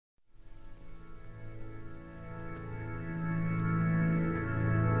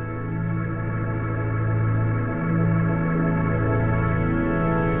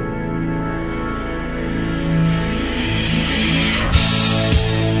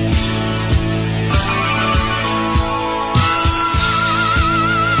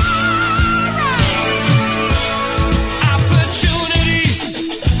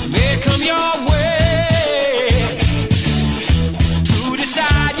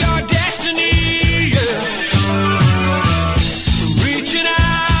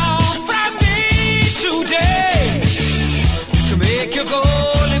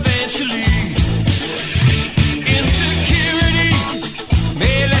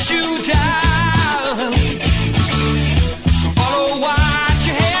you down. So follow what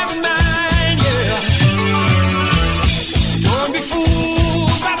you have in mind, yeah. Don't be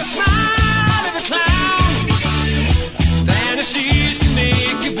fooled by the smile of the clown. Fantasies can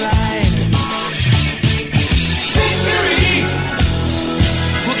make you blind. Victory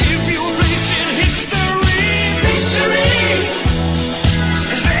will give you a place in history. Victory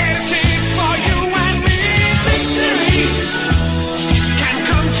is there to take for you and me. Victory can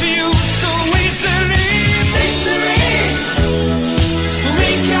come to you so easily. Victory will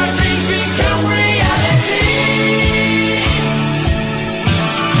make your dreams become reality.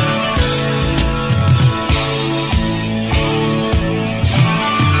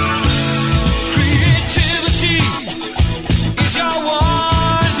 Creativity is your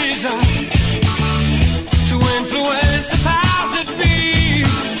one desire, to influence the powers that be.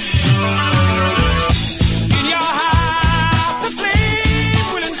 In your heart, the flame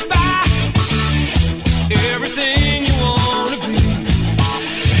will inspire everything you want to be.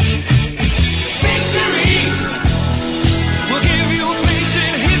 Victory will give you a place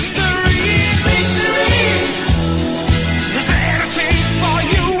in history. Victory is there to take for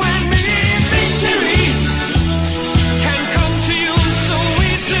you and me. Victory can come to you so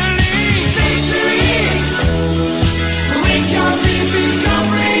easily. Victory will make your dreams become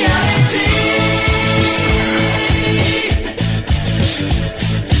reality.